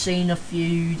Rock Cena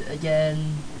feud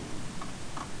again.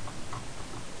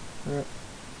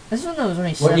 This one was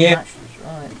only 7 matches.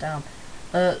 Right, damn.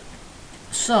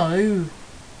 So,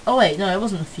 oh wait, no, it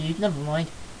wasn't a feud. Never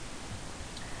mind.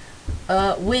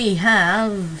 We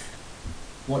have.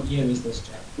 What year is this,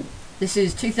 Jack? This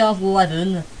is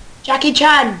 2011. Jackie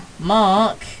Chan.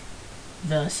 Mark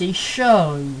versus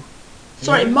Show.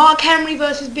 Sorry, Mark Henry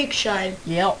versus Big Show.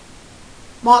 Yep.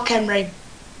 Mark Henry.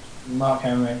 Mark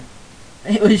Henry.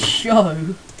 It was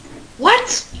Show.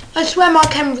 What? I swear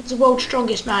Mark Henry was the world's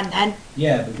strongest man then.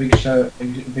 Yeah, but Big Show's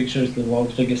the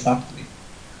world's biggest athlete.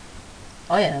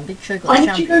 Oh yeah, Big Show got Why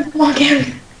did you go for Mark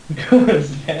Henry?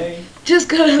 Because, okay.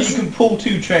 Just He because. can pull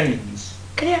 2 trains.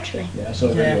 Can he actually? Yeah, I saw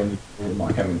a Yeah. video on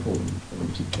Mark Henry pulling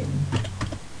 2 trains.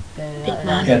 Big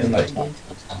man. He had them like Good.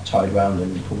 tied round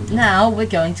and he pulled them. Now we're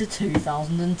going to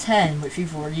 2010, which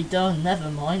we've already done. Never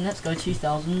mind, let's go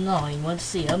 2009, when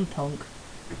CM Punk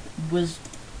was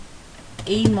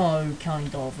emo,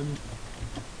 kind of, and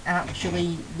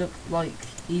actually looked like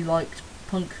he liked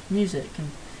punk music.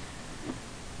 And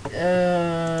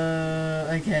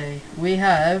okay, we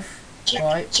have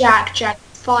right. Jack,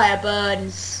 fire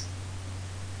burns.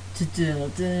 Yeah,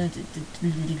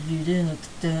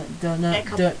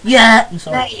 I'm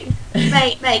sorry.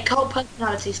 Mate, cold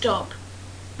personality, stop.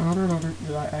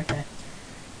 Right, okay.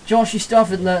 Josh, you still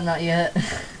haven't learnt that yet.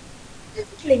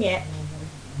 Googling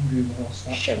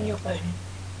it. Show me your phone.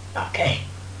 Okay.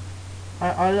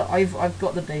 I've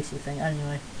got the basic thing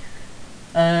anyway.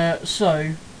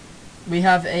 So we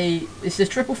have it's a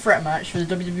triple threat match for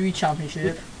the WWE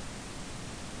Championship.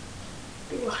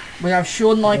 We have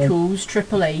Shawn Michaels,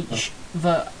 Triple H,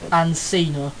 and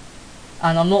Cena.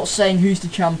 And I'm not saying who's the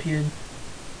champion.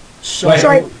 So Wait,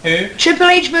 Sorry. who? Triple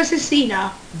H versus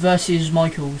Cena. versus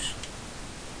Michaels.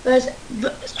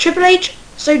 Triple H.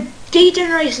 So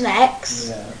D-Generation X.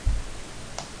 Yeah.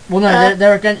 Well, no,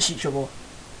 they're against each other.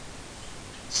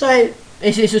 So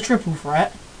It's a triple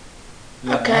threat.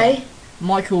 Yeah. okay.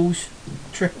 Michaels,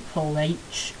 Triple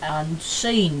H, and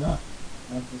Cena.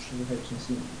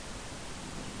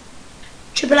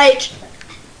 Triple H.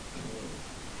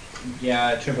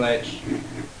 Yeah, Triple H.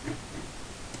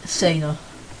 Cena.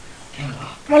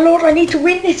 My lord, I need to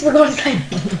win this for God's sake.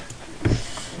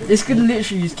 This could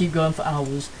literally just keep going for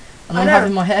hours. And I I'm know.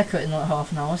 having my hair cut in like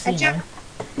half an hour, so And you know.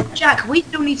 Jack, we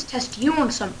still need to test you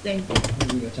on something.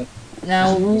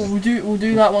 Now we'll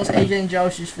do that once AJ and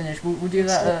Josh is finished. We'll do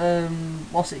that at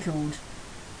what's it called?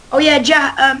 Oh yeah,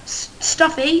 Jack.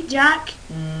 Stuffy, Jack.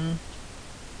 Mm,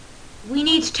 We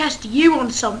need to test you on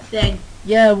something.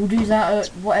 yeah, we'll do that at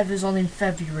whatever's on in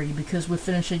February because we're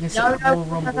finishing this No, at no, Royal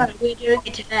no, Rumble. no, we're doing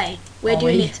it today. We're Are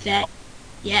doing we? it today.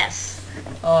 Yes.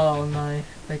 Oh no.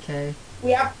 Okay.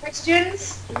 We have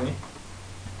questions.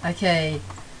 Okay.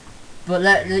 But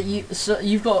let you. So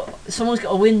you've got someone's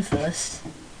got to win first.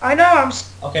 I know.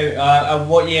 Okay,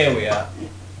 what year are we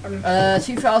at?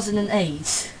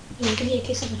 2008. Give me a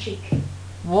kiss on the cheek.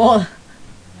 What?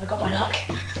 I got my luck.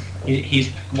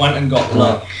 He's went and got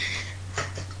luck.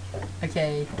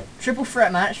 Okay. Triple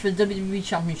threat match for the WWE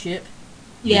Championship.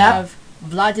 We Yeah. have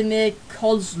Vladimir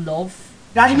Kozlov.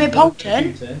 Vladimir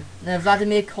Bolton. No,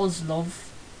 Vladimir Kozlov,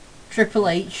 Triple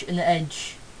H, and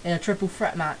Edge in a triple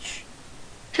threat match.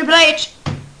 Triple H.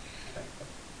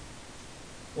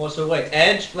 Well, so wait,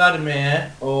 Edge,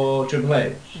 Vladimir, or Triple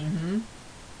H? Mm-hmm.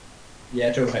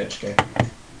 Yeah, Triple H. Okay.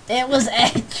 It was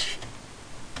Edge.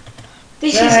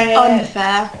 This Yay. is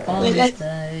unfair. On We're this go-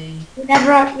 day.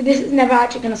 This is never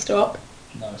actually going to stop.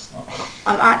 No, it's not.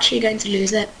 I'm actually going to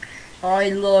lose it. I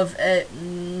love it.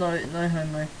 No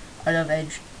homo. I love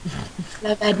Edge.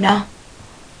 Love Edna.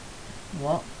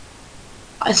 What?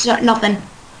 It's not nothing.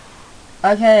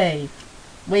 Okay.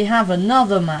 We have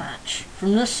another match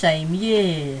from the same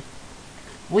year.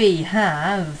 We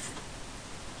have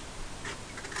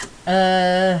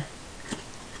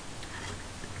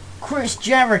Chris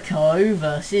Jericho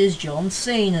versus John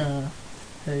Cena.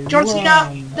 Who John Cena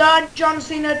won? done. John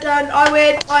Cena done. I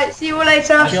win. Right. See you all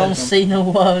later. John Cena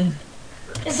won.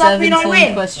 Does that mean I 17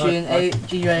 win? question, Right.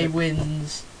 GA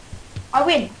wins. I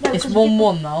win. No, It's 'cause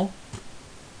 1-1 now.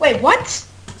 Wait, what?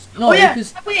 No, oh yeah,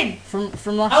 because I win.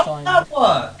 from last How time. does that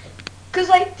work? Because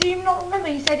like, do you not remember?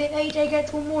 You said if AJ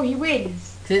gets one more, he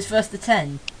wins. Because it's first to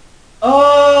 10.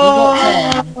 Oh!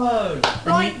 He got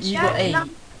Right, you got Jack, 8. now-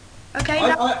 Okay.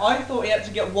 I thought he had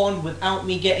to get one without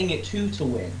me getting it to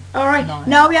win. All right. Nice.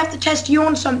 Now we have to test you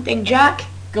on something, Jack.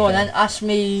 Go on then, ask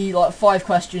me like 5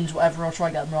 questions, whatever, I'll try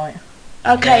and get them right.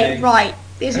 Okay. Okay. Right.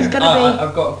 This is gonna be.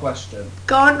 I've got a question.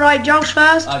 Go on. Right, Josh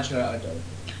first. Actually, I don't.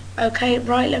 Okay.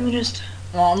 Right. Let me just.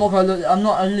 No, I'm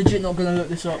legit not gonna look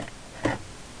this up.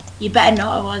 You better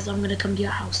not, otherwise I'm gonna come to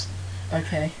your house.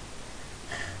 Okay,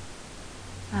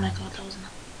 And I can't tell.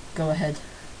 go ahead.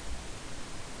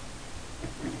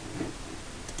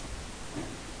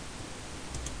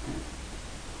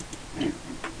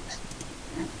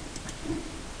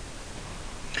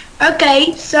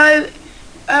 Okay. So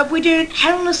we're doing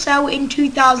Hell in a Cell in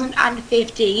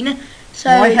 2015. So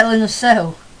Why Hell in a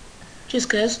Cell? just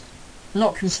 'cause.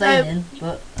 Not complaining,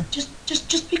 but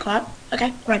Just be quiet.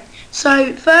 Okay, right.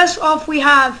 So first off, we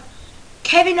have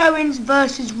Kevin Owens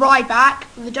versus Ryback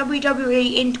for the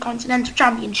WWE Intercontinental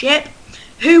Championship.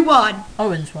 Who won?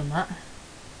 Owens won that.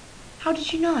 How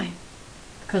did you know?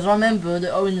 Because I remember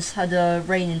that Owens had a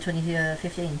reign in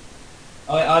 2015.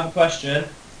 I have a question.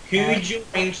 Who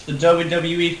joined the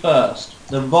WWE first?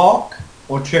 The Rock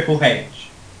or Triple H?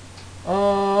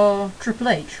 Triple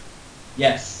H.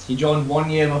 Yes, he joined 1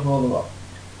 year before The Rock.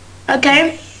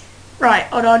 Okay, right.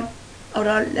 Hold on.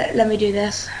 Let me do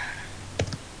this.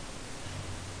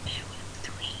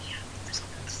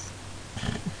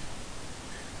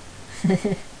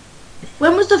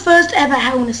 When was the first ever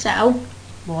Hell in a Cell?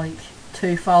 Like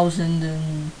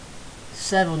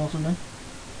 2007 or something.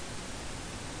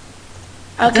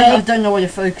 I Okay. don't know why you're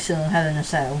focusing on Hell in a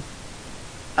Cell.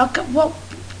 Okay. Well,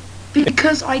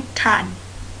 because I can.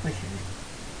 Okay.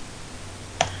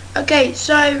 Okay,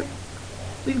 so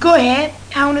we've got here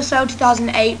Hell in a Cell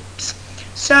 2008.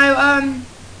 So,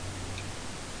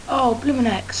 oh, blooming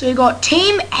heck. So we got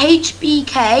Team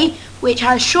HBK, which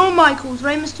has Shawn Michaels,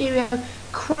 Rey Mysterio,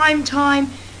 Crime Time,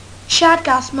 Chad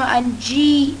Gasma,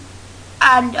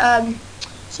 and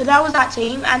so that was that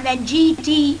team. And then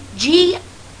JTG,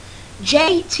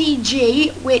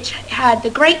 which had the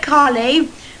Great Khali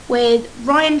with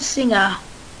Ryan Singer.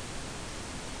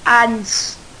 And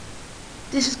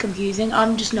this is confusing.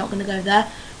 I'm just not going to go there.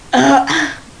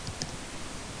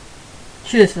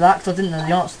 Cheers for that, because I didn't know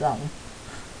the answer to that one.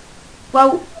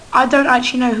 Well, I don't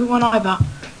actually know who won either.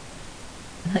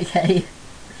 Okay.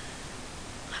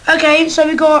 Okay, so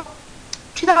we got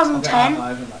 2010. I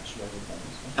haven't actually read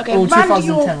those. Okay, Oh,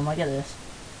 2010, I might get this.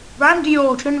 Randy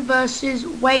Orton versus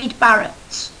Wade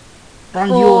Barrett.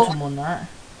 Randy For- Orton won that.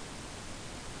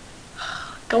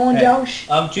 Go on, Okay. Josh.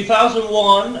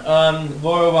 2001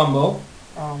 Royal Rumble,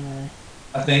 Oh no.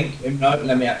 I think. No,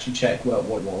 let me actually check what it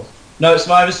was. No,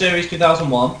 Survivor Series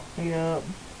 2001. Yep.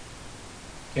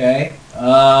 Okay.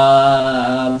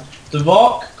 The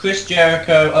Rock, Chris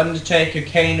Jericho, Undertaker,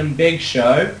 Kane, and Big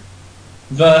Show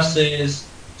versus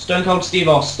Stone Cold Steve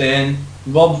Austin,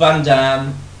 Rob Van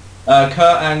Dam, Kurt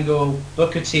Angle,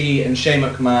 Booker T, and Shane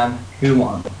McMahon. Who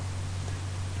won?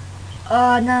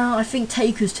 No, I think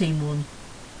Taker's team won.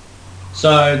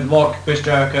 So The Rock, Chris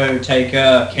Jericho,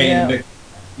 Taker, Kane, Yeah. and Big.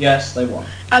 Yes, they won.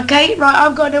 Okay, right,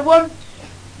 I've got another one.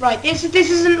 Right, this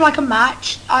isn't like a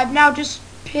match. I've now just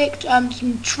picked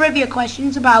some trivia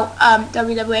questions about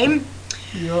WWE.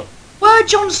 Yep. Were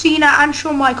John Cena and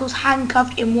Shawn Michaels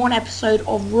handcuffed in one episode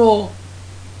of Raw?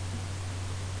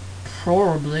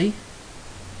 Probably.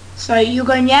 So you're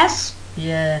going yes?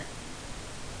 Yeah.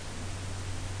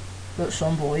 At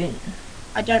some point.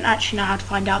 I don't actually know how to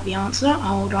find out the answer.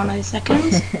 Hold on a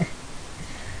second.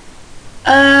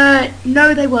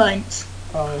 No, they weren't.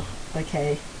 Oh,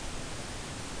 okay.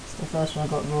 It's the first one I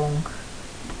got wrong.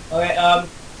 Okay,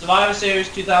 Survivor Series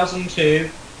 2002,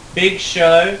 Big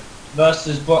Show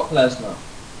versus Brock Lesnar.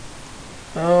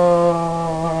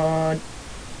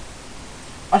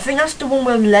 I think that's the one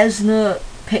where Lesnar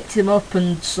picked him up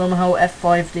and somehow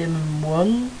F5'd him and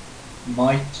won.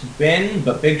 Might have been,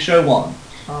 but Big Show won.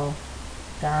 Oh,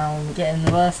 damn, we're getting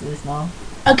the worst of this now.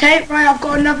 Okay, right, I've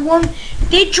got another one.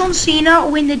 Did John Cena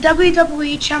win the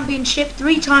WWE Championship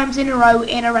 3 times in a row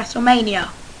in a WrestleMania?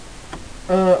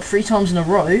 3 times in a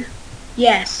row.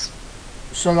 Yes.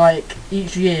 So like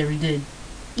each year he did.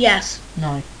 Yes.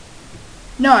 No.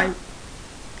 No. Is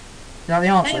that the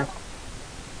answer?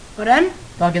 But then?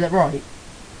 Did I get it right?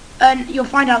 And you'll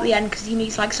find out at the end because you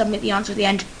need to like submit the answer at the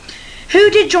end. Who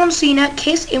did John Cena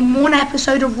kiss in one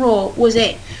episode of Raw? Was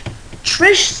it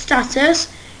Trish Stratus,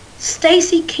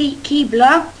 Stacy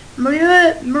Keibler,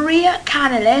 Maria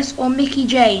Kanellis, or Mickey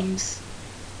James?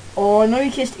 Oh, I know he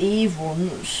kissed Eve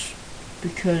once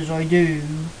because I do.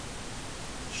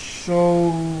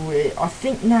 So I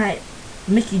think that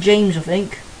Mickey James. I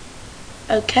think.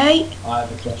 Okay. I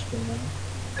have a question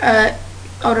now.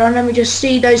 Hold on, let me just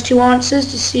see those 2 answers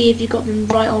to see if you got them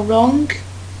right or wrong.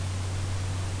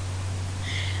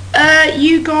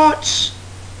 You got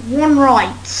one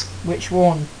right. Which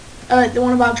one? The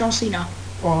one about John Cena.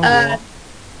 Oh,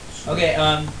 Okay,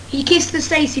 He kissed the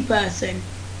Stacy person.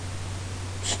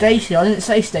 Stacy. I didn't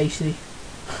say Stacy.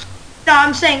 No,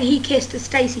 I'm saying he kissed the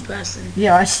Stacy person.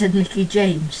 Yeah, I said Mickey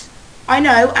James. I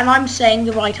know, and I'm saying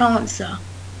the right answer.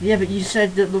 Yeah, but you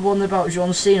said that the one about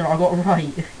John Cena I got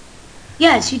right.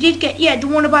 Yes, you did get, the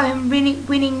one about him winning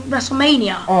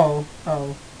WrestleMania. Oh,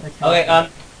 okay. okay,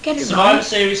 Get it Survivor right.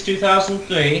 Series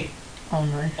 2003, Oh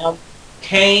no.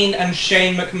 Kane and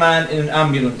Shane McMahon in an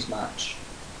ambulance match.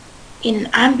 In an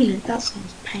ambulance, that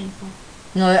sounds painful.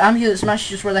 No, the ambulance match is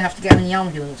just where they have to get in the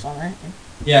ambulance on it.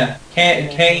 Yeah,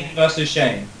 Kane versus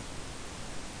Shane.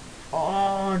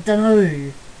 Oh, I don't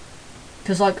know.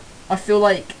 Cause like I feel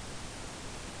like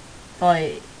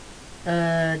they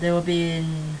were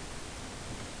being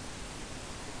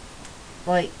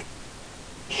like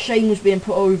Shane was being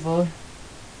put over,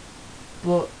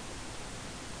 but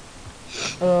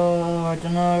I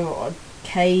don't know.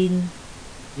 Kane.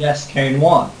 Yes, Kane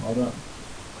won. Well done.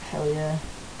 Hell yeah.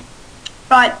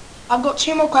 Right, I've got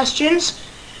 2 more questions.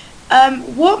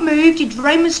 What move did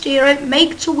Rey Mysterio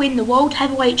make to win the World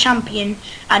Heavyweight Champion,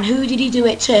 and who did he do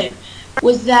it to?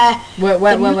 Was there...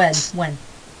 When?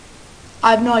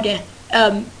 I have no idea.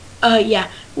 Yeah.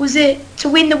 Was it to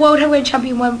win the World Heavyweight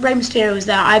Champion when Rey Mysterio was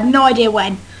there? I have no idea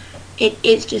when.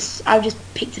 It's just... I've just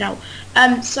picked it out.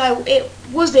 So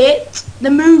the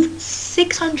move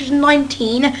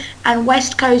 619 and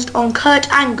West Coast on Kurt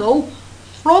Angle,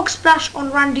 Frog Splash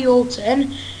on Randy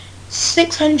Orton,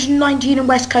 619 and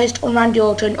West Coast on Randy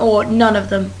Orton, or none of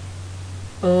them?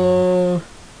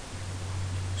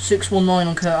 619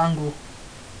 on Kurt Angle.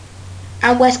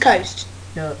 And West Coast.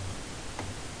 Yeah.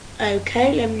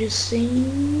 Okay, let me just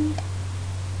see.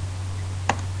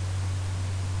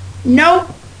 No.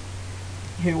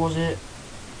 Who was it?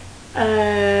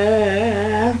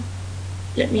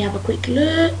 Let me have a quick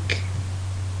look.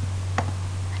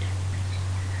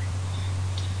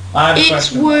 I have a It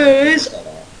question. was.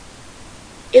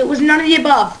 It was none of the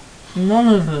above. None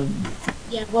of them.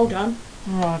 Yeah, well done.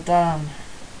 Oh, damn.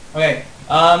 Okay.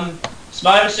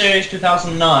 Survivor Series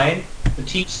 2009,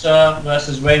 Batista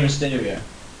versus Rey Mysterio.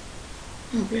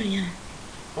 Oh, brilliant.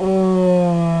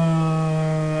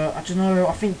 I don't know,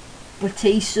 I think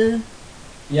Batista?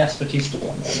 Yes, Batista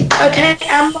won. Okay,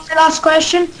 and my last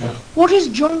question. What is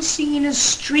John Cena's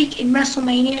streak in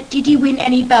WrestleMania? Did he win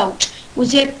any belt?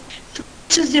 Was it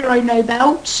 3-0 no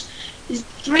belts? Is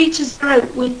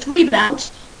 3-0 with 3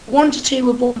 belts? 1-2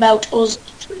 with 1 belt? Or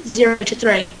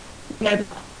 0-3 no belt?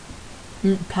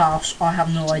 Pass, I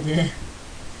have no idea.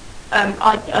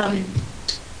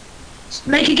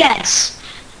 Make a guess.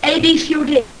 A, B, C, or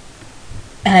D?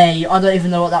 A, I don't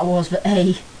even know what that was, but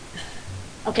A.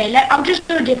 Okay, I'll just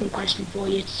do a different question for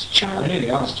you, I Charlie. knew the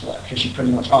answer to that because you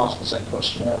pretty much asked the same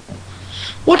question.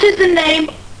 What is the name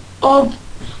of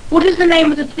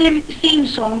the theme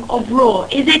song of Raw?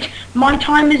 Is it My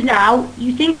Time Is Now,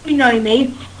 You Think You Know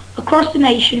Me, Across the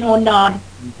Nation, or none?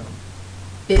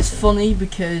 It's funny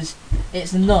because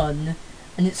it's none,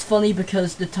 and it's funny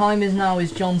because The Time Is Now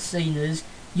is John Cena's.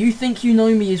 You Think You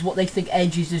Know Me is what they think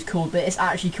Edge's is called, but it's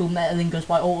actually called Metalingers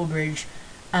by Alter Bridge.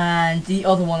 And the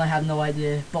other one I have no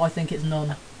idea, but I think it's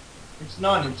none. It's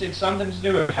none. It's something to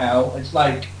do with hell. It's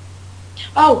like.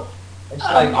 Oh, It's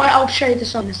like. I'll show you the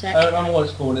song in a sec. I don't remember what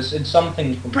it's called. It's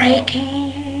something from hell.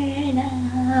 Breaking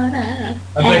out.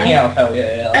 I'm breaking out of hell.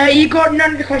 Yeah. You got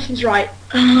none of the questions right.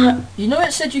 You know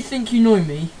it said You Think You Know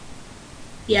Me?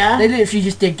 Yeah. They literally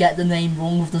just did get the name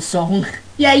wrong of the song.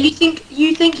 Yeah, you think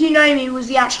you know me was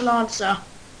the actual answer.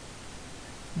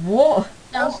 What?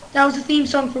 That was the theme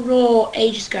song for Raw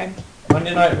ages ago.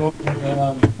 Monday Night Raw.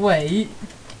 Wait.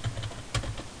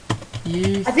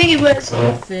 You I think it was.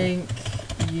 think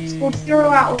you We'll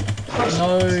throw out.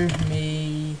 know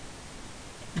me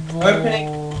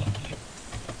Opening. Raw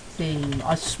theme.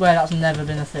 I swear that's never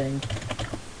been a thing.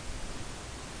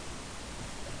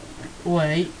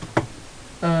 Wait.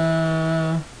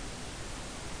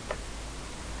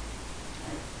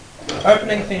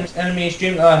 Opening themes, enemies,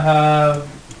 dream that I have.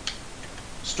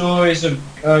 Stories of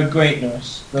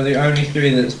greatness. They're the only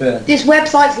 3 that's been. This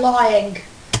website's lying.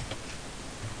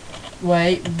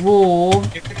 Wait. Raw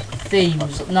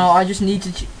themes. No, I just need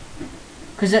to.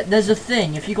 Because there's a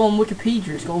thing. If you go on Wikipedia,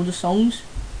 it's got all the songs.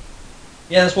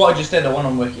 Yeah, that's what I just did. I went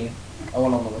on Wiki. I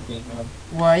went on the Wiki.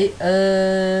 Wait.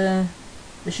 There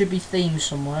should be themes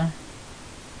somewhere.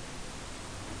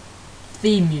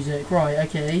 Theme music. Right.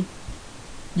 Okay.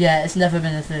 Yeah, it's never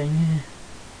been a thing.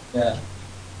 Yeah.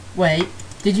 Wait.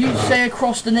 Did you say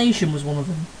Across the Nation was one of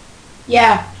them?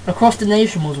 Yeah. Across the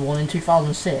Nation was one in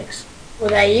 2006. Well,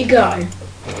 there you go.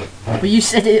 But you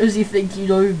said it was You Think You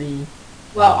Know Me.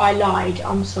 Well, I lied.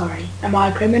 I'm sorry. Am I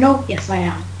a criminal? Yes, I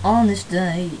am. On this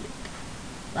day,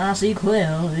 I see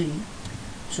clearly.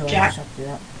 So I Jack. just have to do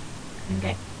that.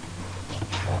 Okay.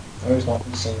 I was not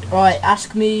insane. Right,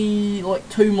 ask me like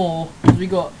 2 more.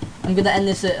 'Cause I'm gonna end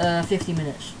this at 50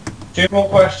 minutes. 2 more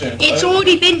questions. It's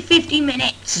already been 50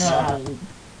 minutes. No, it hasn't.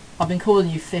 I've been calling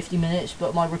you 50 minutes,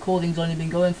 but my recording's only been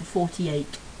going for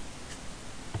 48.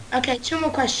 Okay, 2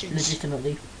 more questions.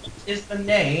 Legitimately. Is the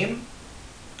name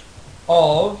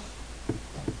of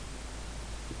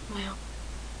Wow.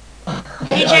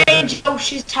 AJ and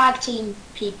Josh's tag team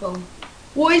people.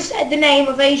 What is the name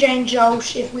of AJ and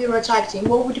Josh if we were a tag team?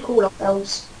 What would you call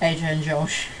ourselves? AJ and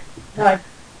Josh. No.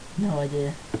 No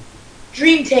idea.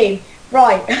 Dream Team.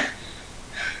 Right.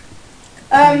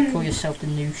 Call yourself the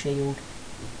New Shield.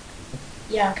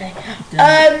 Yeah, okay.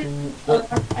 Dun, dun.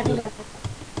 I don't know.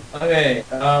 Okay,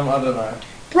 I don't know.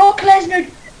 Brock Lesnar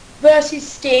versus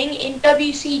Sting in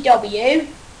WCW.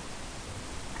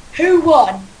 Who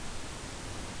won?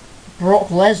 Brock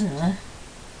Lesnar?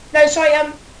 No,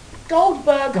 sorry,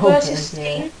 Goldberg versus yeah.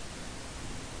 Sting.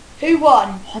 Who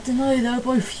won? I don't know, they were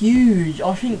both huge.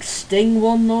 I think Sting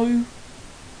won though.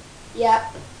 Yeah.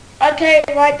 Okay,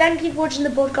 right, thank you for watching the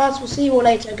podcast. We'll see you all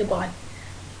later. Goodbye.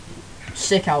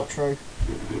 Sick outro.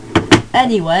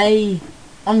 Anyway,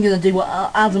 I'm gonna do what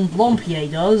Adam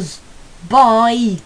Blompier does. Bye!